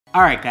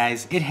Alright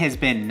guys, it has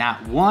been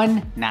not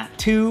 1, not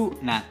 2,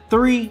 not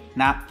 3,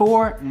 not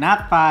 4,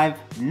 not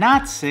 5,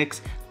 not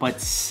 6,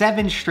 but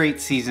 7 straight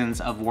seasons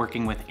of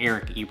working with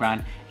Eric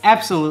Ebron.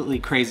 Absolutely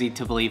crazy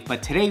to believe,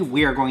 but today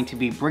we are going to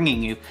be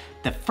bringing you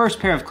the first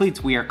pair of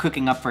cleats we are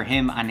cooking up for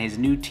him on his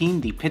new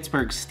team, the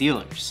Pittsburgh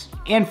Steelers.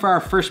 And for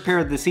our first pair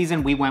of the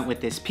season, we went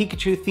with this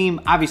Pikachu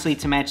theme, obviously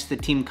to match the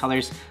team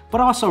colors,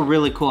 but also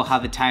really cool how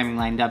the timing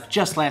lined up.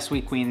 Just last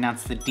week we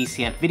announced the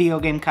DCF video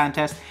game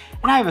contest,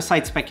 and I have a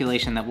slight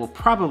speculation that we'll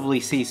probably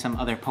see some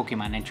other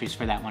Pokemon entries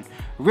for that one.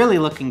 Really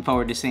looking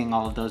forward to seeing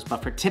all of those,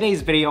 but for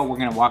today's video, we're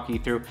gonna walk you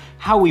through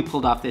how we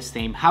pulled off this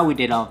theme, how we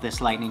did all of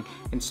this lightning,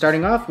 and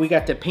starting off, we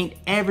got to paint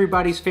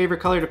everybody's favorite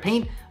color to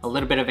paint, a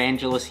little bit of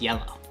Angelus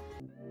yellow.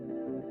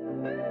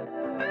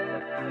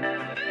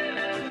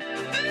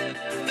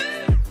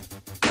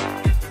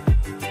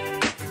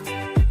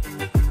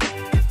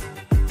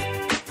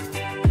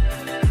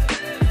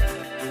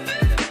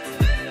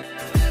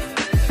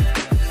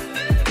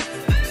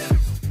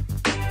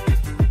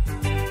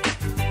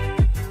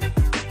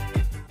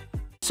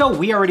 So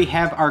we already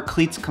have our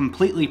cleats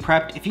completely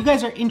prepped. If you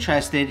guys are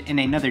interested in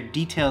another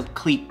detailed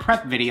cleat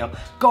prep video,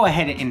 go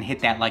ahead and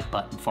hit that like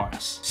button for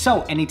us.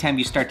 So anytime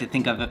you start to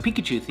think of a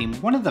Pikachu theme,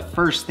 one of the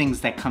first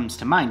things that comes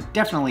to mind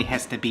definitely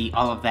has to be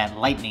all of that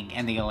lightning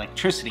and the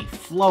electricity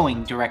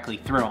flowing directly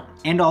through them.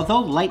 And although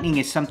lightning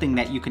is something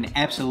that you can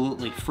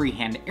absolutely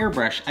freehand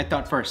airbrush, I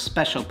thought for a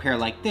special pair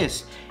like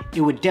this,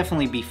 it would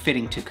definitely be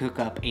fitting to cook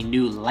up a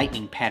new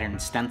lightning pattern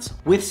stencil.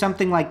 With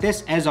something like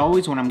this, as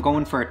always, when I'm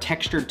going for a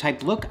textured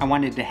type look, I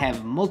wanted to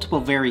have multiple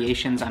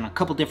variations on a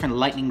couple different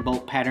lightning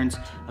bolt patterns,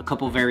 a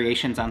couple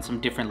variations on some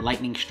different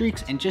lightning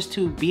streaks, and just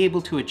to be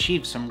able to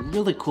achieve some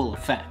really cool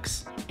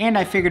effects. And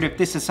I figured if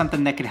this is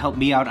something that could help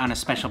me out on a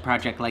special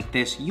project like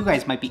this, you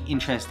guys might be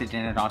interested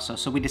in it also.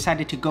 So we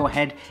decided to go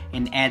ahead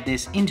and add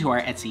this into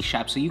our Etsy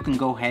shop, so you can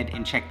go ahead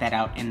and check that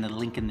out in the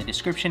link in the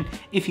description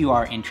if you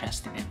are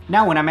interested in.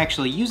 Now when I'm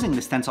actually using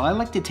the stencil, I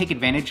like to take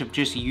advantage of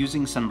just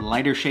using some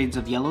lighter shades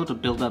of yellow to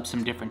build up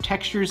some different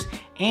textures,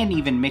 and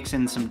even mix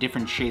in some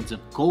different shades of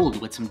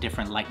gold with some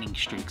different lightning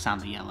streaks on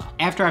the yellow.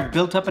 After I've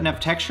built up enough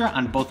texture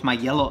on both my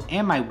yellow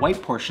and my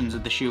white portions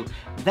of the shoe,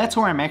 that's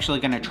where I'm actually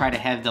going to try to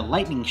have the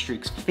lightning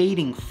streaks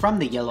fading from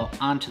the yellow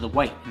onto the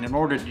white. And in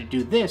order to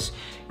do this,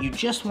 you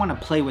just want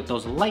to play with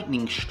those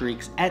lightning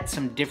streaks at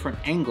some different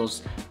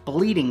angles,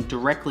 bleeding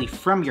directly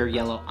from your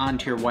yellow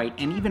onto your white,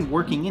 and even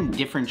working in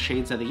different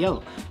shades of the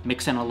yellow.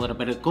 Mix in a little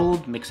bit of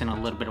gold, mix in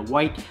a little bit of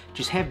white,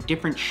 just have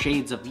different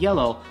shades of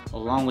yellow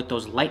along with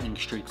those lightning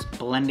streaks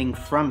blending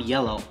from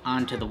yellow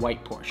onto the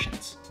white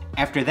portions.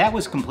 After that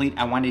was complete,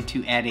 I wanted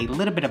to add a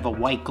little bit of a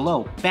white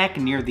glow back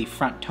near the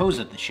front toes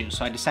of the shoe.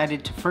 So I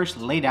decided to first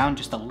lay down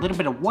just a little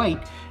bit of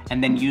white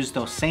and then use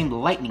those same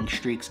lightning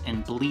streaks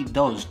and bleed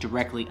those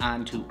directly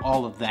onto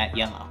all of that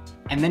yellow.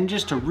 And then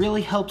just to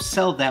really help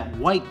sell that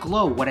white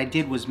glow, what I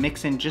did was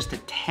mix in just a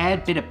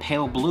tad bit of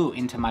pale blue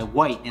into my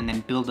white and then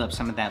build up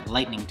some of that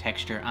lightning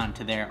texture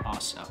onto there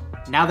also.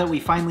 Now that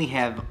we finally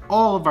have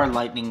all of our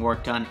lightning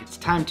work done, it's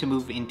time to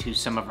move into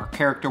some of our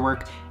character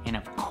work. And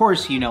of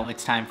course, you know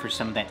it's time for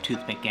some of that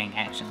Toothpick Gang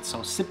action.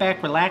 So sit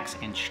back, relax,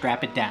 and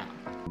strap it down.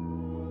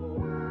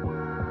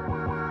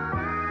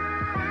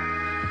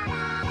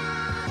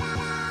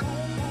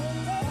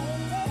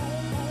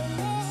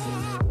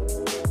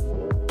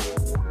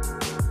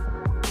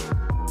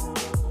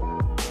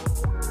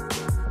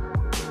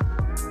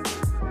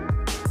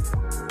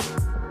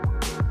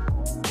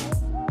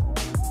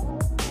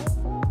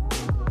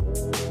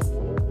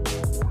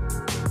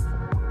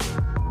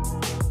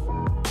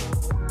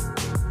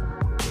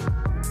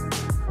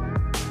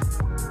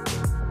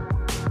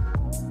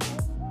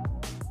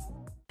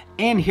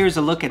 And here's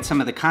a look at some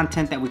of the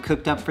content that we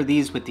cooked up for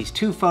these with these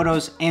 2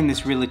 photos and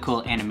this really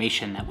cool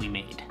animation that we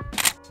made.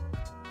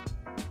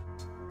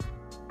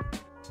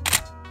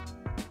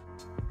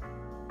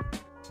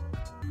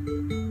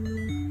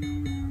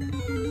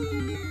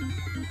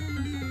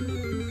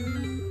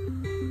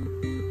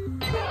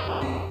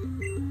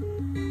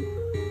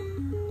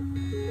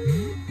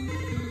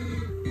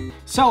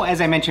 So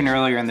as I mentioned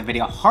earlier in the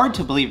video, hard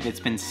to believe it's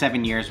been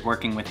 7 years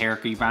working with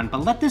Eric Ebron,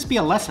 but let this be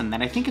a lesson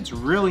that I think it's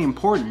really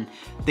important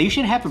that you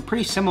should have a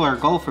pretty similar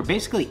goal for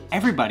basically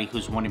everybody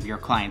who's one of your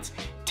clients.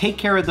 Take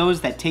care of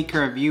those that take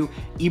care of you.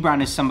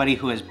 Ebron is somebody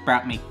who has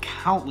brought me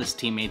countless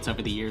teammates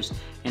over the years,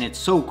 and it's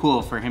so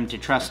cool for him to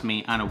trust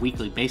me on a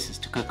weekly basis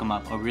to cook him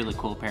up a really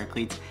cool pair of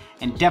cleats,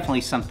 and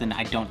definitely something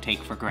I don't take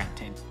for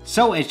granted.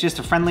 So as just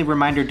a friendly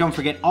reminder, don't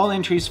forget all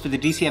entries for the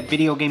DCF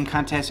video game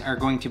contest are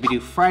going to be due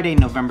Friday,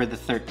 November the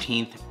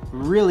 13th.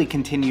 Really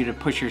continue to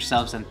push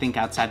yourselves and think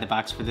outside the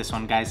box for this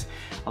one, guys.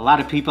 A lot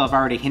of people have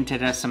already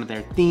hinted us some of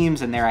their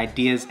themes and their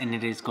ideas, and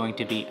it is going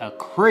to be a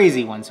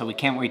crazy one, so we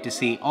can't wait to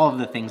see all of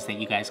the things that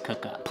you guys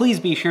cook up. Please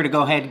be sure to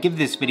go ahead, give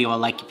this video a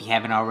like if you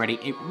haven't already.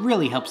 It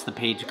really helps the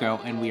page grow,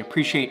 and we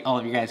appreciate all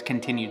of you guys'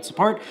 continued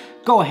support.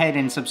 Go ahead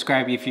and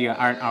subscribe if you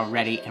aren't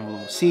already, and we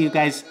will see you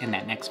guys in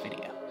that next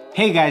video.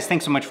 Hey guys,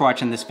 thanks so much for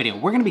watching this video.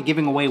 We're going to be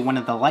giving away one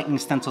of the lightning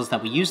stencils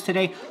that we used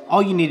today. All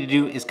you need to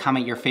do is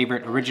comment your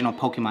favorite original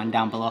Pokemon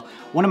down below.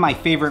 One of my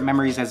favorite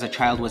memories as a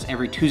child was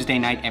every Tuesday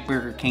night at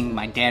Burger King,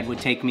 my dad would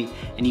take me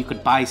and you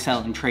could buy, sell,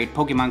 and trade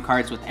Pokemon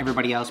cards with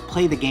everybody else,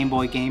 play the Game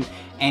Boy game,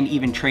 and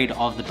even trade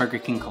all of the Burger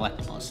King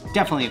collectibles.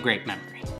 Definitely a great memory.